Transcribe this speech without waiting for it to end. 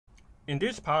In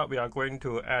this part, we are going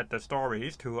to add the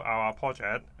stories to our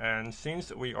project, and since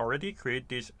we already create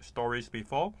these stories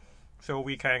before, so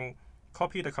we can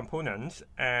copy the components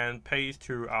and paste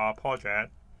to our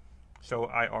project. So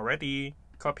I already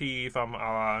copy from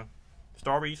our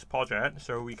stories project,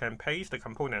 so we can paste the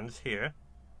components here.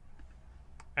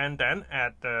 And then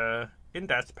add the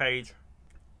index page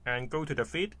and go to the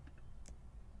feed.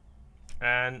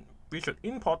 And we should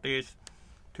import this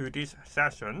to these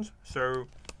sections. So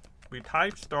we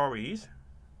type stories,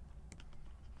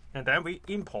 and then we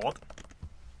import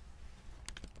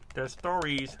the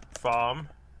stories from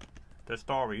the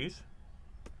stories.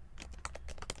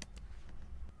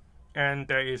 And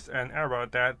there is an error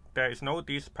that there is no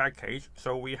this package,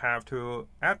 so we have to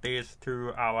add this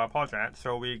to our project.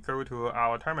 So we go to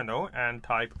our terminal and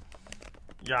type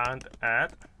yarn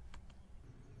add.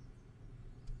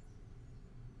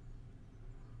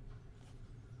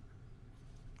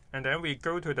 And then we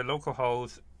go to the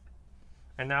localhost,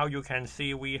 and now you can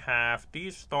see we have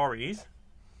these stories,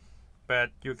 but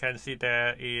you can see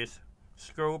there is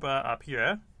scroll bar up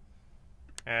here,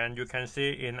 and you can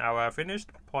see in our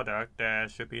finished product there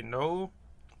should be no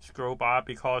scroll bar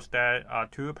because there are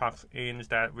two plugins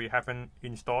that we haven't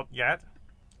installed yet.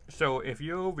 So if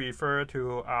you refer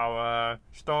to our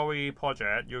story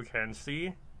project, you can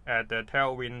see at the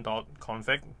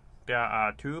tailwind.config there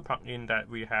are two plugins that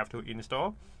we have to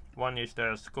install. One is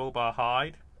the scroll bar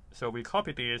hide. So we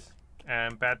copy this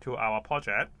and back to our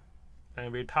project,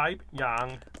 and we type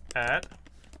yarn add.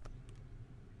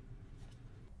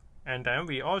 And then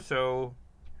we also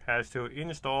have to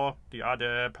install the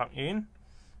other plugin.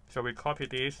 So we copy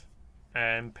this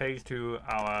and paste to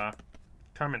our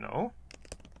terminal.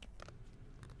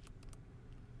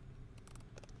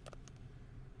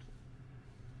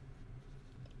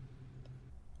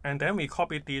 And then we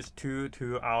copy these two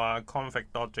to our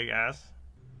config.js.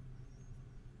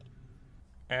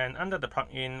 And under the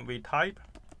plugin, we type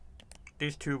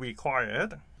these two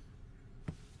required.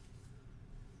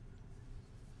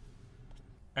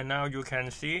 And now you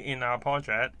can see in our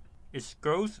project, it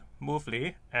scrolls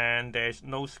smoothly and there's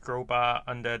no scroll bar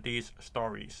under these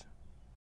stories.